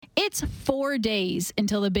it's 4 days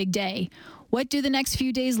until the big day. What do the next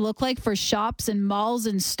few days look like for shops and malls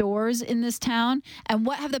and stores in this town? And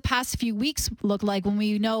what have the past few weeks looked like when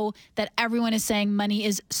we know that everyone is saying money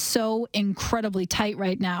is so incredibly tight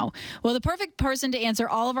right now? Well, the perfect person to answer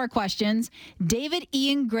all of our questions, David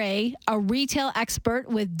Ian Gray, a retail expert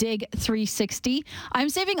with Dig 360. I'm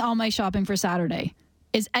saving all my shopping for Saturday.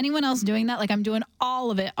 Is anyone else doing that? Like, I'm doing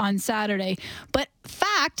all of it on Saturday. But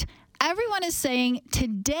fact, everyone is saying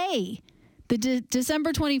today, the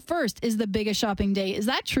December 21st is the biggest shopping day. Is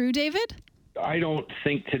that true, David? I don't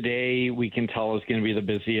think today we can tell is going to be the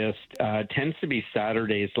busiest. Tends to be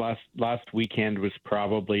Saturdays. Last weekend was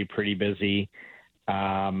probably pretty busy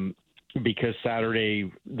because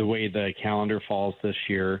Saturday, the way the calendar falls this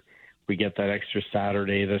year, we get that extra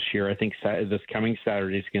Saturday this year. I think this coming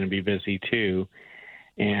Saturday is going to be busy too.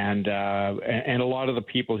 And a lot of the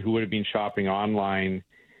people who would have been shopping online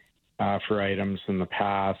for items in the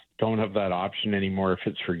past don't have that option anymore if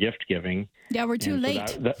it's for gift giving. Yeah, we're too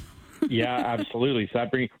late. Yeah, absolutely. So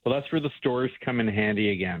that's where the stores come in handy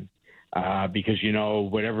again, because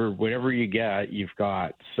whatever you get, you've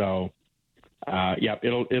got. So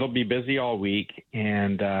it'll be busy all week,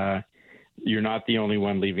 and you're not the only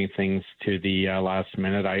one leaving things to the last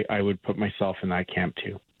minute. I would put myself in that camp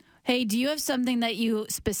too. Hey, do you have something that you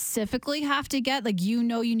specifically have to get? Like, you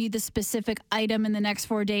need the specific item in the next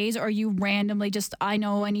 4 days, or you randomly just, I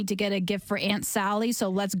know I need to get a gift for Aunt Sally, so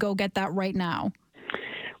let's go get that right now?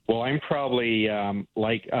 Well, I'm probably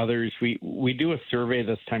like others. We do a survey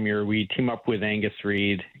this time of year. We team up with Angus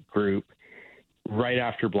Reid Group right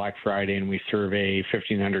after Black Friday, and we survey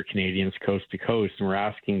 1,500 Canadians coast to coast, and we're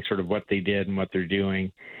asking sort of what they did and what they're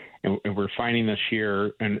doing. And we're finding this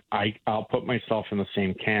year, and I'll put myself in the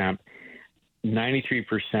same camp,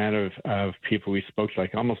 93% of people we spoke to,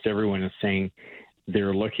 like almost everyone, is saying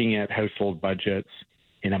they're looking at household budgets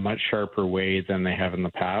in a much sharper way than they have in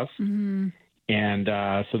the past. Mm-hmm. And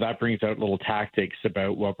so that brings out little tactics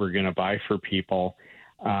about what we're going to buy for people.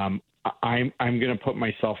 I'm going to put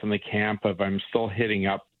myself in the camp of I'm still hitting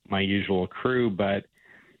up my usual crew, but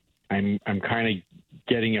I'm kind of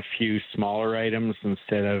getting a few smaller items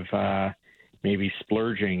instead of maybe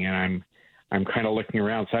splurging, and I'm kind of looking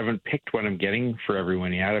around. So I haven't picked what I'm getting for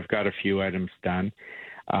everyone yet. I've got a few items done,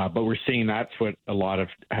 but we're seeing that's what a lot of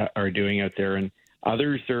are doing out there, and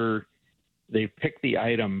others they've picked the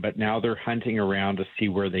item, but now they're hunting around to see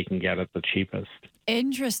where they can get it the cheapest.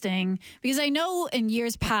 Interesting, because I know in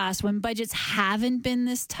years past when budgets haven't been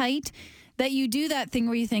this tight, that you do that thing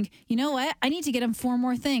where you think, you know what, I need to get him 4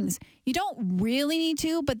 more things. You don't really need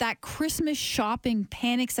to, but that Christmas shopping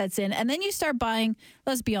panic sets in, and then you start buying,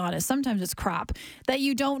 let's be honest, sometimes it's crap that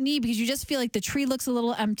you don't need because you just feel like the tree looks a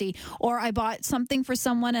little empty, or I bought something for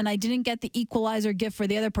someone and I didn't get the equalizer gift for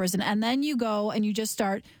the other person, and then you go and you just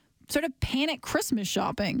start sort of panic Christmas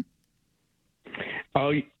shopping.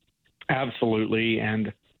 Oh, absolutely.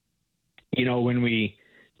 And, when we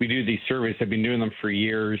do these surveys, I've been doing them for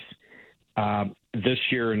years. This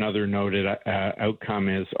year, another noted outcome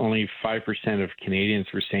is only 5% of Canadians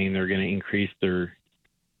were saying they're going to increase their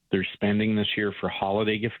spending this year for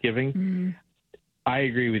holiday gift giving. Mm-hmm. I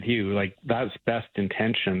agree with you. Like, that's best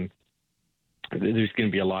intention. There's going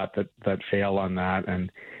to be a lot that fail on that, and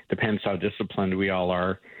depends how disciplined we all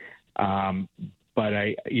are. But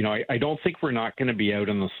I don't think we're not going to be out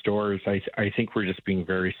in the stores. I think we're just being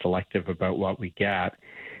very selective about what we get,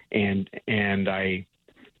 and I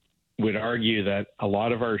would argue that a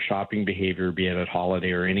lot of our shopping behavior, be it at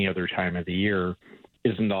holiday or any other time of the year,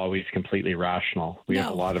 isn't always completely rational. We have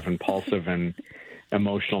a lot of impulsive and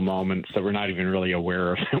emotional moments that we're not even really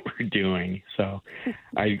aware of that we're doing. So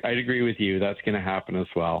I'd agree with you. That's going to happen as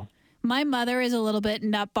well. My mother is a little bit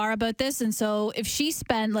nut bar about this. And so if she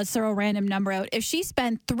spent, let's throw a random number out, if she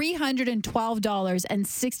spent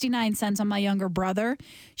 $312.69 on my younger brother,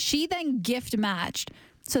 she then gift matched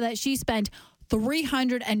so that she spent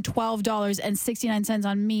 $312.69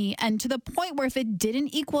 on me. And to the point where if it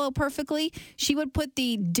didn't equal perfectly, she would put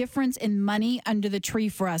the difference in money under the tree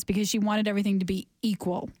for us because she wanted everything to be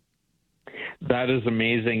equal. That is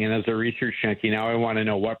amazing. And as a research junkie, now I want to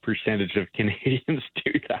know what percentage of Canadians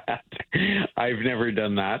do that. I've never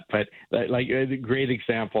done that, but like a great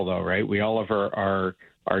example though, right? We all have our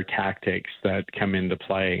tactics that come into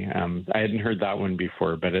play. I hadn't heard that one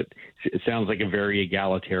before, but it sounds like a very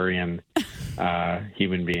egalitarian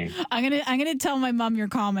human being. I'm gonna tell my mom your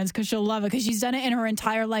comments because she'll love it because she's done it in her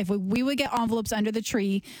entire life. We would get envelopes under the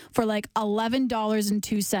tree for like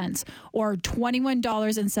 $11.02 or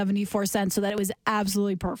 $21.74, so that it was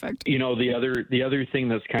absolutely perfect. The other thing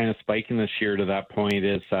that's kind of spiking this year to that point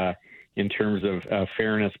is in terms of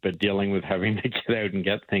fairness, but dealing with having to get out and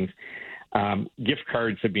get things. Gift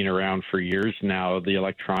cards have been around for years now, the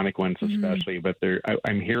electronic ones especially, but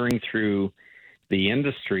I'm hearing through the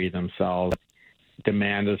industry themselves,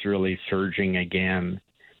 demand is really surging again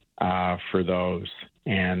for those.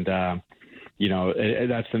 And,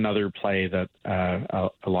 that's another play that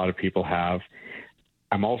a lot of people have.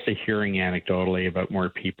 I'm also hearing anecdotally about more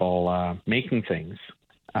people making things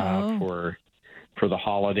for the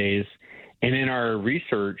holidays. And in our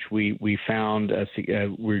research, we found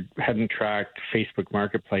we hadn't tracked Facebook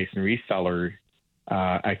Marketplace and reseller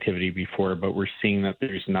activity before, but we're seeing that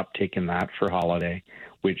there's an uptick in that for holiday,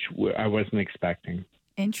 which I wasn't expecting.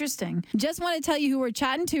 Interesting. Just want to tell you who we're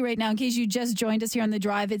chatting to right now in case you just joined us here on The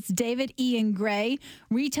Drive. It's David Ian Gray,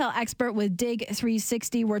 retail expert with Dig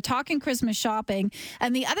 360. We're talking Christmas shopping.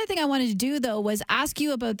 And the other thing I wanted to do, though, was ask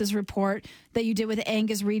you about this report that you did with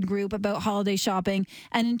Angus Reid Group about holiday shopping.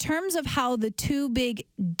 And in terms of how the two big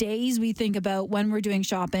days we think about when we're doing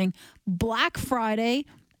shopping, Black Friday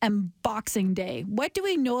and Boxing Day. What do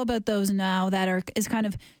we know about those now that is kind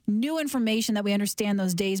of new information that we understand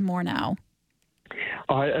those days more now?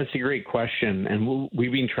 Oh, that's a great question. And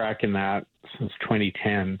we've been tracking that since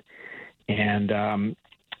 2010. And, a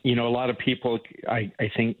lot of people, I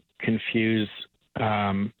think, confuse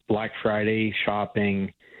Black Friday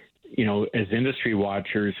shopping, as industry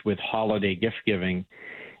watchers with holiday gift giving.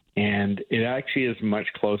 And it actually is much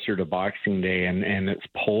closer to Boxing Day, and it's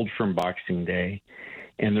pulled from Boxing Day.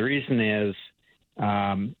 And the reason is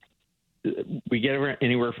we get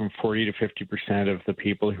anywhere from 40 to 50% of the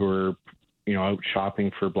people who are, out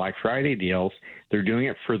shopping for Black Friday deals. They're doing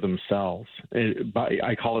it for themselves.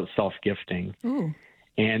 I call it self-gifting. Ooh.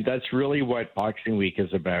 And that's really what Boxing Week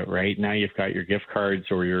is about, right? Now you've got your gift cards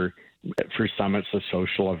or for some it's a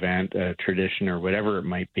social event, a tradition or whatever it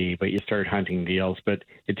might be, but you start hunting deals. But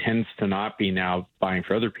it tends to not be now buying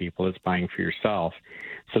for other people, it's buying for yourself.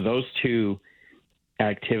 So those two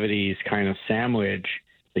activities kind of sandwich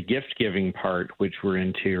the gift giving part, which we're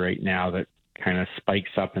into right now, that kind of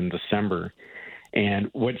spikes up in December. And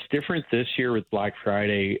what's different this year with Black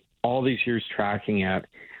Friday, all these years tracking it,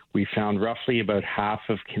 we found roughly about half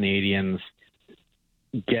of Canadians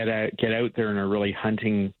get out there and are really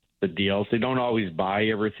hunting the deals. They don't always buy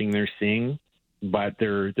everything they're seeing, but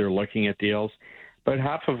they're looking at deals. But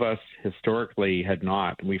half of us historically had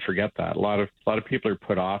not. We forget that. A lot of people are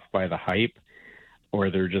put off by the hype,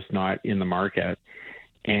 or they're just not in the market.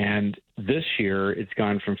 And this year, it's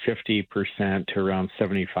gone from 50% to around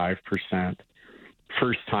 75%.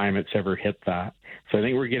 First time it's ever hit that. So I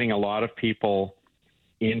think we're getting a lot of people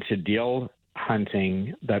into deal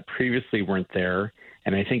hunting that previously weren't there.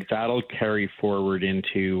 And I think that'll carry forward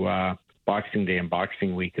into Boxing Day and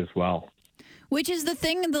Boxing Week as well. Which is the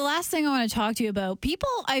last thing I want to talk to you about. People,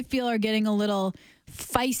 I feel, are getting a little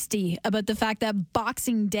feisty about the fact that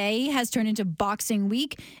Boxing Day has turned into Boxing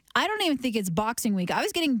Week. I don't even think it's Boxing Week. I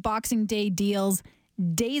was getting Boxing Day deals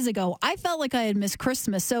days ago. I felt like I had missed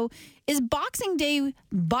Christmas. So is Boxing Day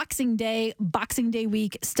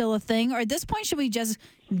week still a thing? Or at this point, should we just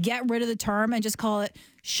get rid of the term and just call it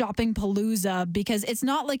shoppingpalooza? Because it's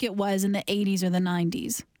not like it was in the 80s or the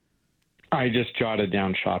 90s. I just jotted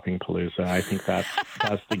down shoppingpalooza. I think that's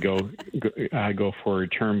the go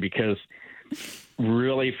forward term, because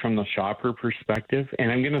really from the shopper perspective,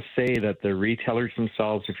 and I'm going to say that the retailers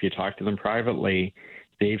themselves, if you talk to them privately,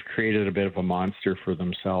 they've created a bit of a monster for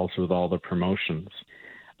themselves with all the promotions.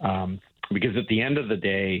 Because at the end of the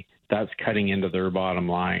day, that's cutting into their bottom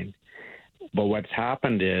line. But what's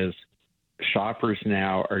happened is shoppers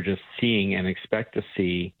now are just seeing and expect to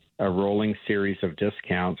see a rolling series of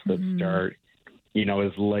discounts that start,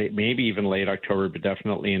 as late, maybe even late October, but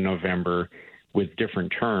definitely in November, with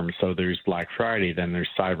different terms. So there's Black Friday, then there's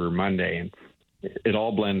Cyber Monday, and it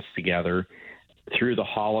all blends together. Through the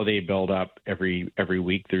holiday build-up, every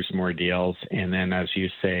week there's more deals, and then, as you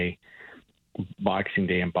say, Boxing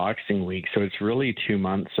Day and Boxing Week. So it's really 2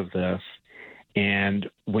 months of this. And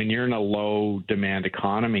when you're in a low-demand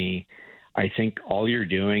economy, I think all you're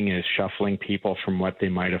doing is shuffling people from what they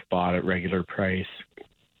might have bought at regular price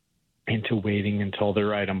into waiting until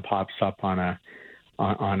their item pops up on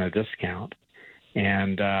a discount.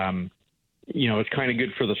 And, it's kind of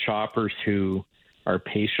good for the shoppers who are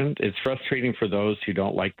patient. It's frustrating for those who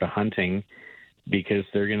don't like the hunting, because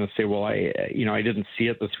they're going to say, well, I didn't see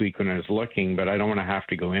it this week when I was looking, but I don't want to have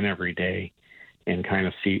to go in every day and kind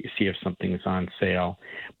of see if something's on sale.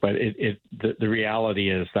 But the reality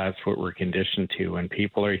is that's what we're conditioned to. And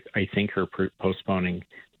people are postponing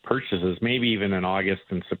purchases, maybe even in August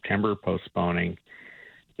and September postponing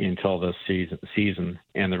until the season.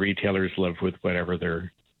 And the retailers live with whatever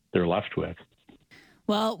they're left with.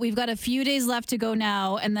 Well, we've got a few days left to go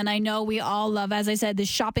now. And then I know we all love, as I said, the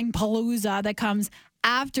shoppingpalooza that comes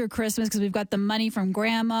after Christmas because we've got the money from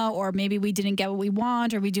grandma, or maybe we didn't get what we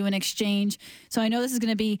want, or we do an exchange. So I know this is going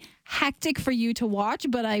to be hectic for you to watch,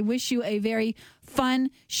 but I wish you a very fun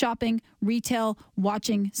shopping, retail,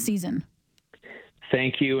 watching season.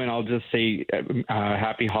 Thank you. And I'll just say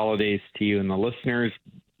happy holidays to you and the listeners,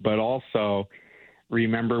 but also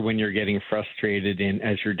remember when you're getting frustrated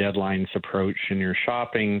as your deadlines approach and you're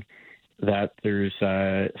shopping, that there's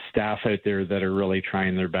staff out there that are really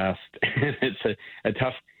trying their best. And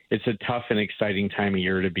it's a tough and exciting time of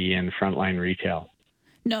year to be in frontline retail.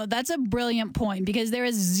 No, that's a brilliant point, because there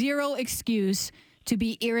is zero excuse to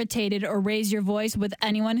be irritated or raise your voice with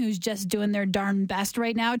anyone who's just doing their darn best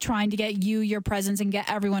right now, trying to get you your presents and get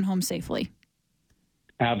everyone home safely.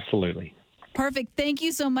 Absolutely. Perfect. Thank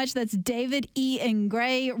you so much. That's David Ian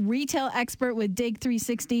Gray, retail expert with Dig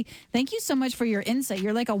 360. Thank you so much for your insight.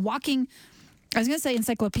 You're like a walking, I was going to say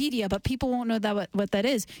encyclopedia, but people won't know that what that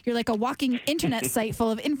is. You're like a walking internet site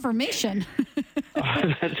full of information. Oh,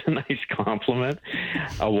 that's a nice compliment.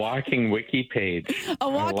 A walking wiki page. A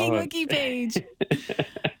walking wiki page.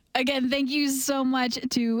 Again, thank you so much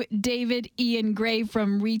to David Ian Gray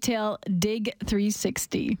from Retail Dig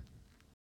 360.